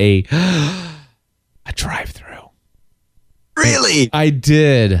went through a drive-through. Really? I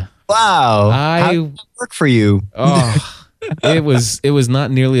did. Wow. How did that work for you? Oh, it was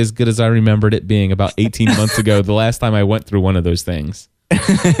not nearly as good as I remembered it being about 18 months ago, the last time I went through one of those things.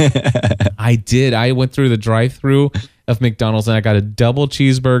 I did. I went through the drive-through of McDonald's and I got a double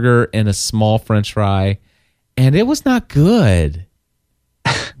cheeseburger and a small French fry, and it was not good.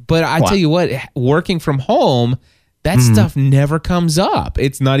 But I tell you what, working from home, that stuff never comes up.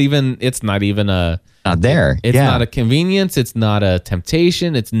 It's not even not there. It's not a convenience. It's not a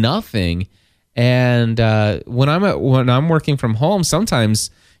temptation. It's nothing. And when I'm working from home, sometimes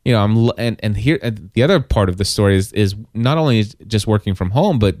and here the other part of the story is not only just working from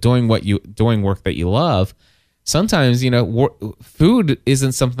home, but doing work that you love. Sometimes food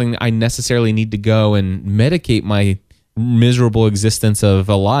isn't something I necessarily need to go and medicate my miserable existence of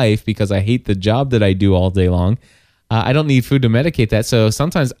a life because I hate the job that I do all day long. I don't need food to medicate that. So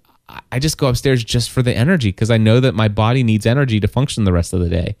sometimes I just go upstairs just for the energy because I know that my body needs energy to function the rest of the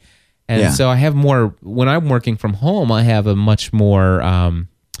day. And so I have more, when I'm working from home, I have a much more,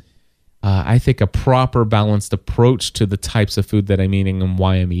 I think a proper balanced approach to the types of food that I'm eating and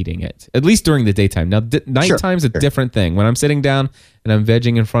why I'm eating it, at least during the daytime. Now, nighttime's a different thing. When I'm sitting down and I'm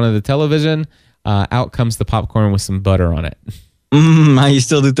vegging in front of the television, out comes the popcorn with some butter on it. You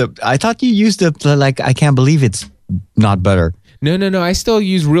still do I thought you used I can't believe it's not butter. No. I still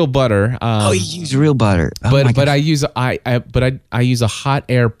use real butter. You use real butter. But I use a hot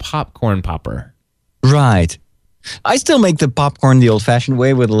air popcorn popper. Right. I still make the popcorn the old-fashioned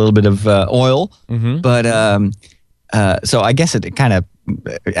way with a little bit of oil. But so I guess it kind of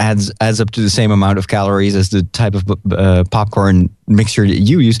adds up to the same amount of calories as the type of popcorn mixture that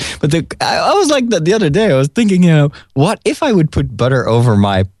you use. But I was like the other day. I was thinking, what if I would put butter over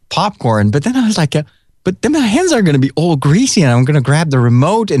my popcorn? But then I was like, but then my hands are going to be all greasy and I'm going to grab the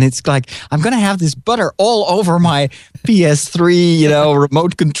remote and it's like I'm going to have this butter all over my PS3,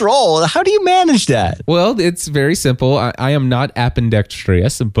 remote control. How do you manage that? Well, it's very simple. I am not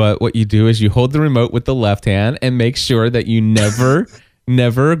ambidextrous, but what you do is you hold the remote with the left hand and make sure that you never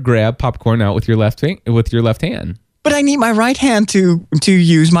grab popcorn out with your left hand. But I need my right hand to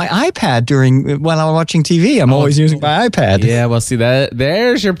use my iPad while I'm watching TV. I'm always using my iPad. Yeah, well, see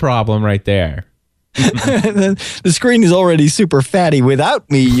there's your problem right there. The screen is already super fatty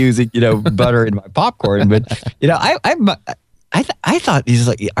without me using butter in my popcorn. But I thought he's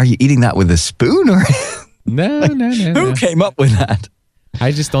like, are you eating that with a spoon or no? Who came up with that?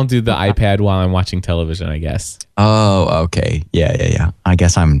 I just don't do the iPad while I'm watching television, I guess. Oh, okay. Yeah. I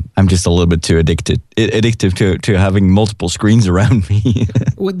guess I'm just a little bit too addictive to having multiple screens around me.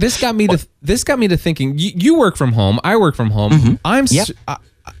 Well, this got me to thinking. You work from home. I work from home.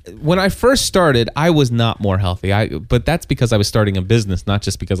 When I first started, I was not more healthy. But that's because I was starting a business, not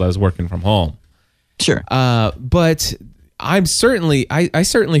just because I was working from home. Sure. But I certainly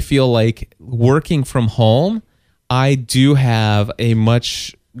feel like working from home, I do have a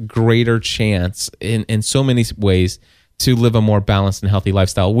much greater chance in so many ways to live a more balanced and healthy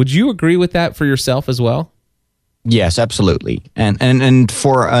lifestyle. Would you agree with that for yourself as well? Yes, absolutely. And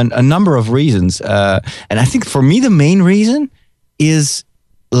for a number of reasons. And I think for me, the main reason is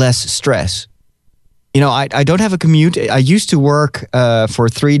less stress. I don't have a commute. I used to work for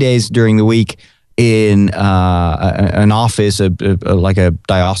 3 days during the week in an office, like a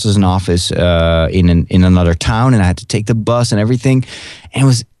diocesan office in another town, and I had to take the bus and everything, and it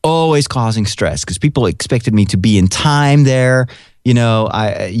was always causing stress because people expected me to be in time there. You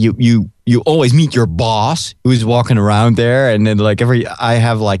always meet your boss who's walking around there, and then I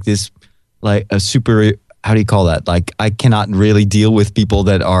have a super. How do you call that? I cannot really deal with people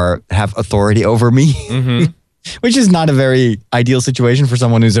that have authority over me. which is not a very ideal situation for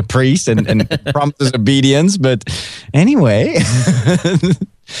someone who's a priest and promises obedience. But anyway,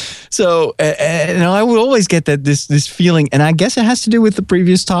 so I would always get this feeling, and I guess it has to do with the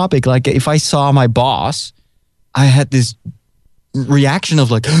previous topic. Like if I saw my boss, I had this reaction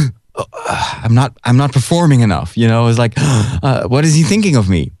of like, I'm not performing enough. You know, it's like, what is he thinking of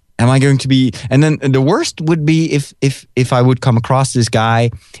me? Am I going to be? And then the worst would be if I would come across this guy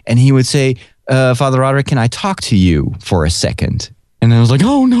and he would say, Father Roderick, can I talk to you for a second? And I was like,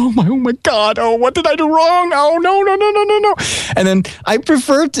 oh my God, oh, what did I do wrong? Oh, no. And then I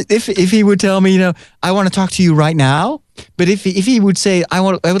preferred if he would tell me, I want to talk to you right now. But if he would say, I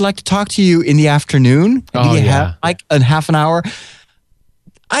would like to talk to you in the afternoon, like a half an hour,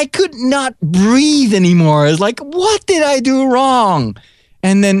 I could not breathe anymore. It's like, what did I do wrong?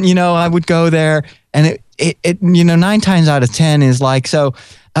 And then, I would go there and it 9 times out of 10 is like, so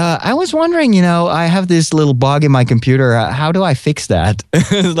I was wondering, I have this little bug in my computer. How do I fix that?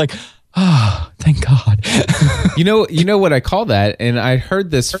 It's like, oh, thank God. You know what I call that? And I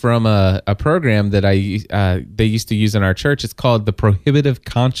heard this from a program that they used to use in our church. It's called the prohibitive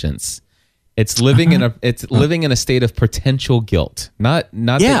conscience. It's living in a state of potential guilt. Not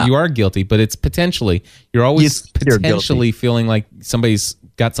that you are guilty, but it's potentially. You're always potentially feeling like somebody's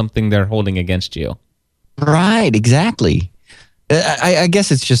got something they're holding against you. Right, exactly. I guess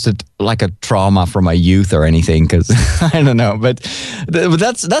it's just like a trauma from my youth or anything, because I don't know. But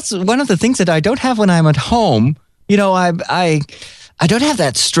that's one of the things that I don't have when I'm at home. I don't have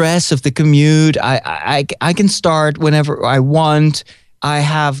that stress of the commute. I can start whenever I want. I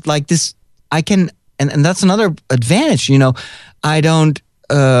have like this. I can, and that's another advantage. I don't.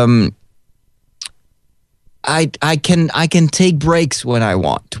 I can take breaks when I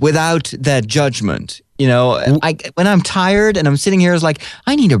want without that judgment. When I'm tired and I'm sitting here, it's like,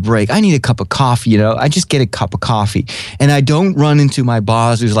 I need a break. I need a cup of coffee. I just get a cup of coffee, and I don't run into my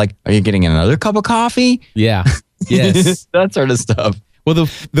boss who's like, "Are you getting another cup of coffee?" Yeah, yes, that sort of stuff. Well,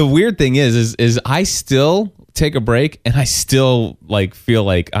 the weird thing is I still take a break and I still like feel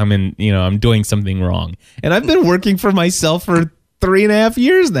like I'm doing something wrong, and I've been working for myself for 3.5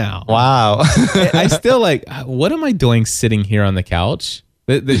 years now. Wow. I still like, what am I doing sitting here on the couch?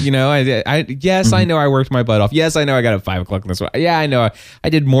 I know I worked my butt off. Yes, I know I got at 5 o'clock this one. Yeah, I know I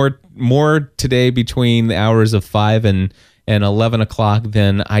did more today between the hours of 5 and 11 o'clock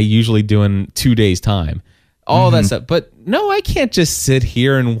than I usually do in 2 days' time. All that stuff. But no, I can't just sit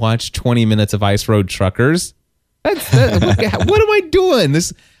here and watch 20 minutes of Ice Road Truckers. What am I doing?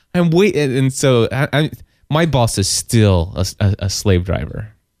 I'm waiting. And so my boss is still a slave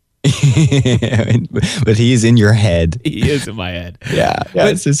driver. But he is in your head. He is in my head. Yeah,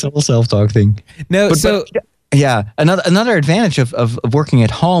 it's this whole self-talk thing. No, another advantage of working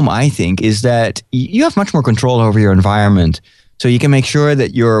at home, I think, is that you have much more control over your environment. So you can make sure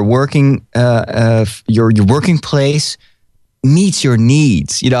that your working place meets your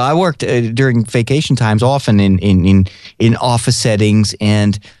needs. I worked during vacation times often in office settings,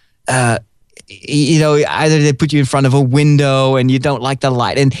 and either they put you in front of a window and you don't like the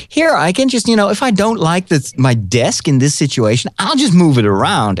light. And here I can just, if I don't like my desk in this situation, I'll just move it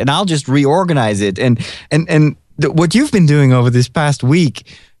around and I'll just reorganize it. And what you've been doing over this past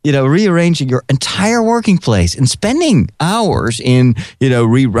week, rearranging your entire working place and spending hours in,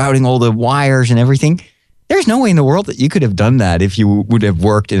 rerouting all the wires and everything. There's no way in the world that you could have done that if you would have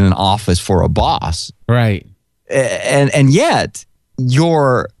worked in an office for a boss. Right. And yet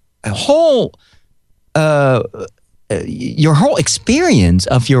your whole experience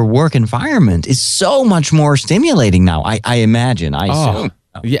of your work environment is so much more stimulating now. I imagine. I assume.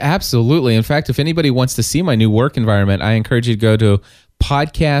 Yeah, absolutely. In fact, if anybody wants to see my new work environment, I encourage you to go to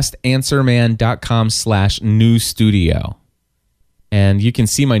podcastanswerman.com/new studio. And you can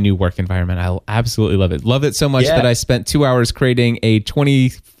see my new work environment. I absolutely love it. Love it so much that I spent 2 hours creating a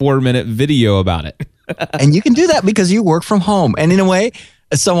 24-minute video about it. And you can do that because you work from home. And in a way,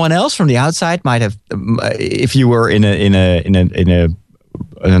 someone else from the outside might have, if you were in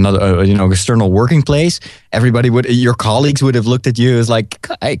another external working place, your colleagues would have looked at you as like,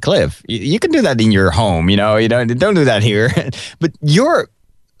 "Hey, Cliff, you can do that in your home. You don't do that here." But your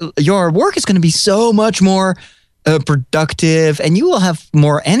work is going to be so much more productive, and you will have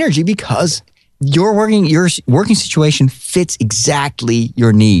more energy because your working situation fits exactly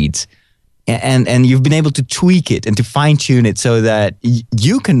your needs. And you've been able to tweak it and to fine tune it so that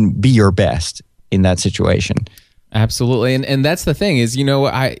you can be your best in that situation. Absolutely. And that's the thing is,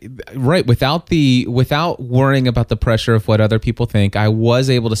 without worrying about the pressure of what other people think, I was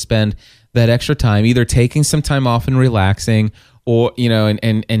able to spend that extra time either taking some time off and relaxing or,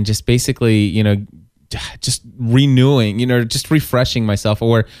 and just basically, just renewing, just refreshing myself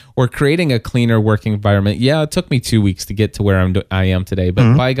or creating a cleaner working environment. Yeah, it took me 2 weeks to get to where I am today,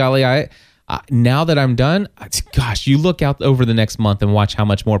 but by golly, now that I'm done, gosh, you look out over the next month and watch how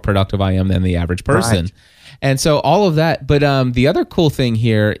much more productive I am than the average person. Right. And so all of that. But the other cool thing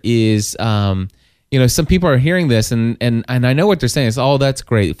here is, some people are hearing this and I know what they're saying. It's, oh, that's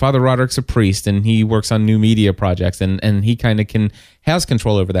great. Father Roderick's a priest and he works on new media projects and he kind of has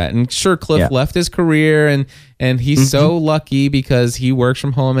control over that. And sure, Cliff left his career and he's so lucky because he works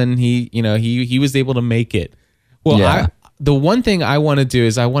from home and he was able to make it. Well, the one thing I want to do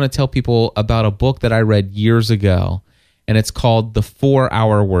is I want to tell people about a book that I read years ago, and it's called The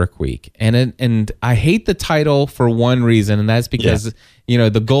 4-Hour Workweek. And I hate the title for one reason, and that's because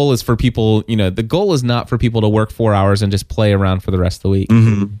the goal is for people. The goal is not for people to work 4 hours and just play around for the rest of the week.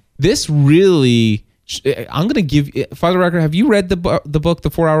 Mm-hmm. This really, I'm going to give Father Rocker. Have you read the book, The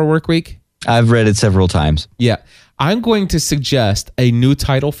 4-Hour Workweek? I've read it several times. Yeah. I'm going to suggest a new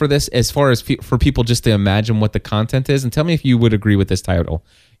title for this as far as for people just to imagine what the content is. And tell me if you would agree with this title.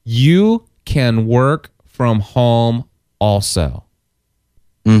 You can work from home also.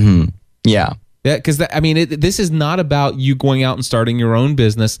 Mm-hmm. Yeah. Yeah, because this is not about you going out and starting your own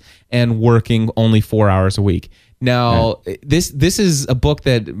business and working only 4 hours a week. Now, this is a book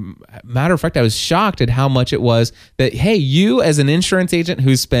that, matter of fact, I was shocked at how much it was that, hey, you as an insurance agent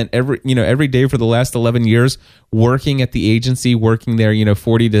who's spent every day for the last 11 years working at the agency, working there,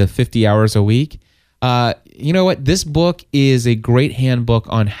 40 to 50 hours a week. You know what? This book is a great handbook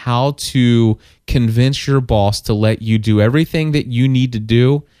on how to convince your boss to let you do everything that you need to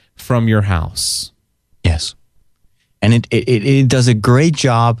do from your house. Yes. And it does a great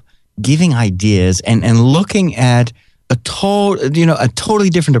job giving ideas and looking at a totally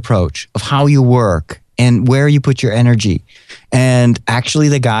different approach of how you work and where you put your energy. And actually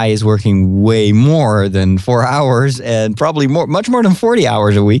the guy is working way more than 4 hours and probably much more than 40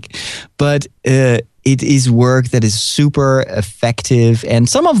 hours a week. But it is work that is super effective. And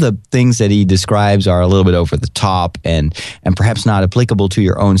some of the things that he describes are a little bit over the top and perhaps not applicable to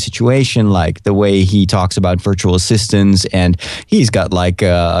your own situation, like the way he talks about virtual assistants. And he's got like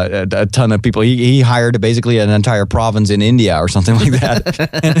a ton of people. He hired basically an entire province in India or something like that.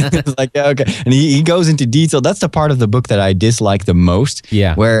 And it's like, okay. And he goes into detail. That's the part of the book that I dislike the most.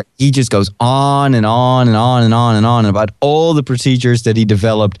 Yeah. Where he just goes on and on and on and on and on about all the procedures that he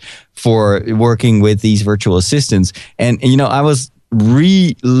developed for working with these virtual assistants. And I was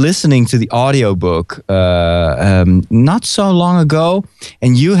re-listening to the audiobook not so long ago,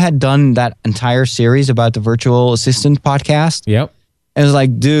 and you had done that entire series about the virtual assistant podcast. Yep. And I was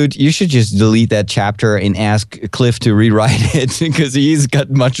like, dude, you should just delete that chapter and ask Cliff to rewrite it because he's got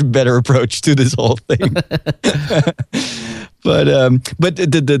much better approach to this whole thing. But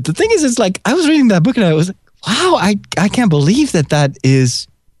the thing is, it's like I was reading that book and I was like, wow, I can't believe that is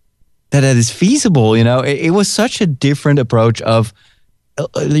feasible. It was such a different approach of,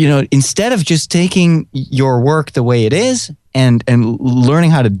 instead of just taking your work the way it is and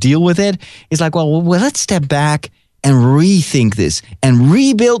learning how to deal with it, it's like, well, let's step back and rethink this and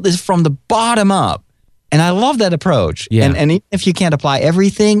rebuild this from the bottom up. And I love that approach. Yeah. And even if you can't apply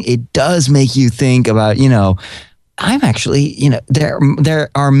everything, it does make you think about, I'm actually, there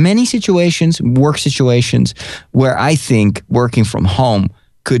are many situations, work situations, where I think working from home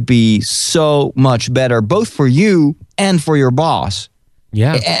could be so much better, both for you and for your boss.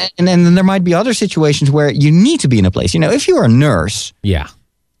 Yeah. And then there might be other situations where you need to be in a place. If you're a nurse,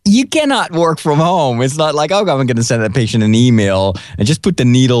 you cannot work from home. It's not like, oh, I'm going to send that patient an email and just put the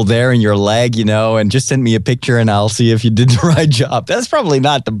needle there in your leg, and just send me a picture and I'll see if you did the right job. That's probably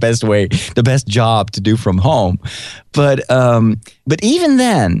not the best job to do from home. But even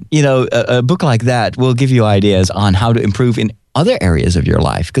then, a book like that will give you ideas on how to improve in other areas of your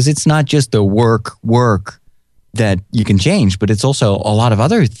life, because it's not just the work that you can change, but it's also a lot of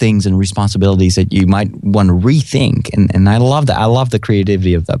other things and responsibilities that you might want to rethink. And I love that. I love the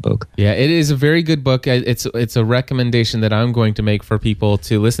creativity of that book. Yeah, it is a very good book. It's a recommendation that I'm going to make for people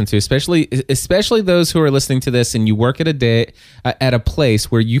to listen to, especially those who are listening to this and you work at a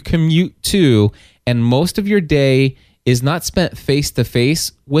place where you commute to, and most of your day is not spent face to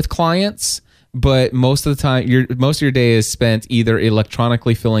face with clients, but most of the time, most of your day is spent either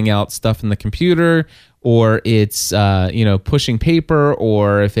electronically filling out stuff in the computer, or it's pushing paper,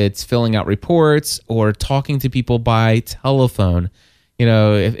 or if it's filling out reports, or talking to people by telephone.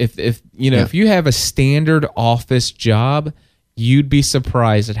 If you have a standard office job, you'd be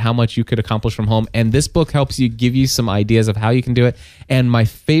surprised at how much you could accomplish from home. And this book helps you, give you some ideas of how you can do it. And my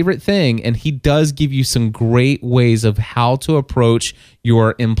favorite thing, and he does give you some great ways of how to approach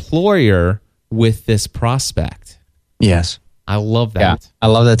your employer with this prospect. Yes. I love that. Yeah, I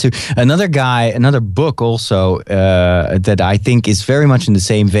love that too. Another book also that I think is very much in the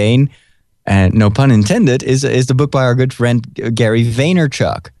same vein, and no pun intended, is the book by our good friend Gary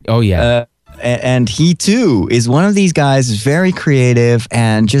Vaynerchuk. Oh yeah. And he too is one of these guys, is very creative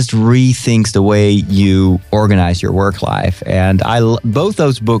and just rethinks the way you organize your work life. And both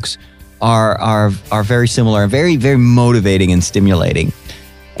those books are very similar and very, very motivating and stimulating.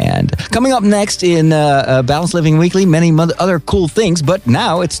 And coming up next in Balanced Living Weekly, many other cool things. But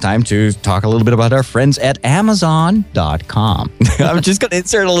now it's time to talk a little bit about our friends at Amazon.com. I'm just going to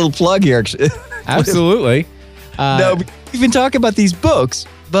insert a little plug here. Absolutely. No, we've been talking about these books,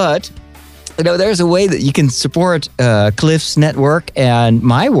 but there's a way that you can support Cliff's network and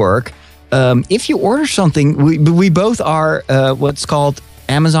my work. If you order something, we both are what's called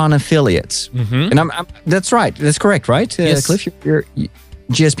Amazon affiliates. Mm-hmm. And that's right. That's correct, right? Yes. Cliff,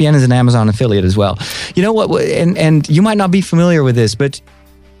 GSPN is an Amazon affiliate as well. You know what? And you might not be familiar with this, but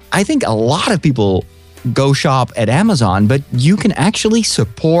I think a lot of people go shop at Amazon, but you can actually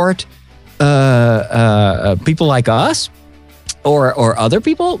support people like us or other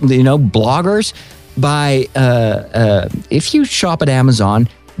people, bloggers, by if you shop at Amazon,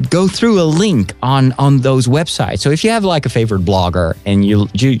 go through a link on those websites. So if you have like a favorite blogger and you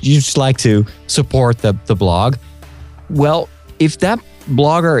just like to support the blog, well, if that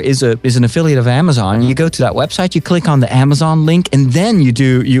blogger is an affiliate of Amazon, you go to that website, you click on the Amazon link, and then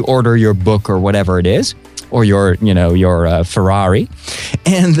you order your book or whatever it is, or your Ferrari.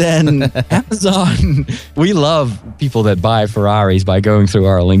 And then Amazon, we love people that buy Ferraris by going through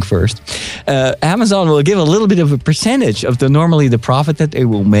our link first. Amazon will give a little bit of a percentage of normally the profit that they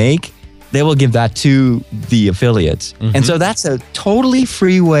will make. They will give that to the affiliates. Mm-hmm. And so that's a totally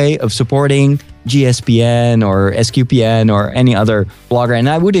free way of supporting GSPN or SQPN or any other blogger. And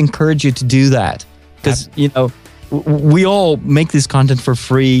I would encourage you to do that because, we all make this content for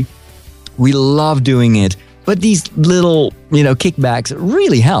free. We love doing it. But these little, kickbacks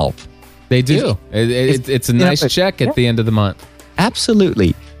really help. They do. It's a nice check at the end of the month.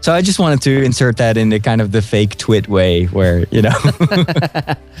 Absolutely. So I just wanted to insert that in the kind of the fake twit way where,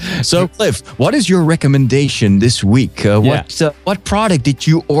 So Cliff, what is your recommendation this week? What product did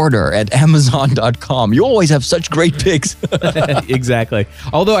you order at Amazon.com? You always have such great picks. Exactly.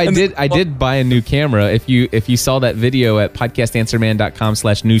 Although I did buy a new camera. If you saw that video at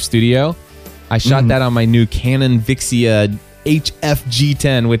podcastanswerman.com/new studio, I shot that on my new Canon Vixia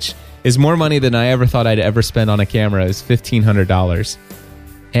HF-G10, which is more money than I ever thought I'd ever spend on a camera. It's $1,500.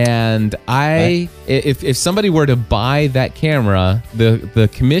 And if somebody were to buy that camera, the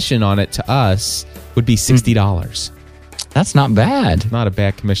commission on it to us would be $60. That's not bad. Not a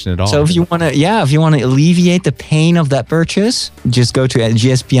bad commission at all. So if you want to alleviate the pain of that purchase, just go to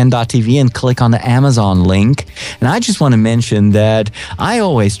gspn.tv and click on the Amazon link. And I just want to mention that I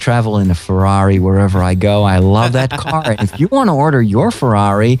always travel in a Ferrari wherever I go. I love that car. And if you want to order your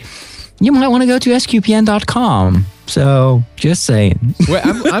Ferrari, you might want to go to sqpn.com. So, just saying. Well,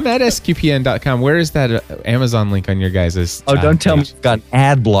 I'm at sqpn.com. Where is that Amazon link on your guys'? Oh, don't tell me you've got an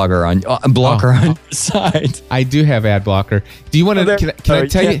ad blocker on your site. I do have ad blocker. Do you want to? Can I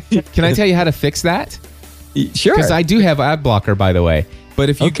tell you? Can I tell you how to fix that? Sure. Because I do have ad blocker, by the way. But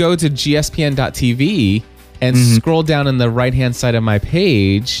if you go to gspn.tv and scroll down on the right-hand side of my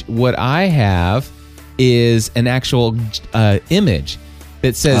page, what I have is an actual image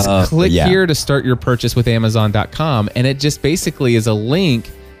that says click here to start your purchase with Amazon.com. And it just basically is a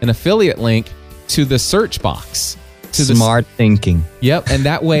link, an affiliate link to the search box. Smart thinking. Yep. And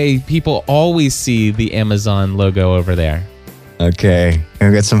that way people always see the Amazon logo over there. Okay.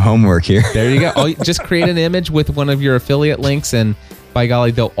 I've got some homework here. There you go. Just create an image with one of your affiliate links and by golly,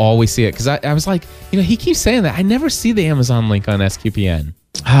 they'll always see it. Because I was like, he keeps saying that. I never see the Amazon link on SQPN.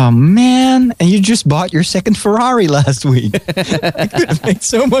 Oh, man. And you just bought your second Ferrari last week. You could have made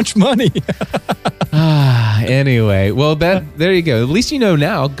so much money. Anyway, well, there you go. At least you know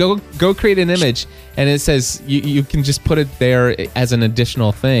now. Go create an image, and it says you can just put it there as an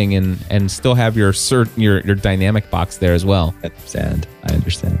additional thing and still have your dynamic box there as well. I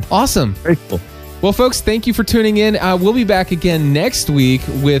understand. Awesome. Very cool. Well, folks, thank you for tuning in. We'll be back again next week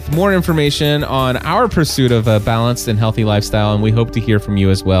with more information on our pursuit of a balanced and healthy lifestyle, and we hope to hear from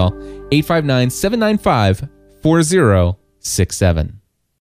you as well. 859-795-4067.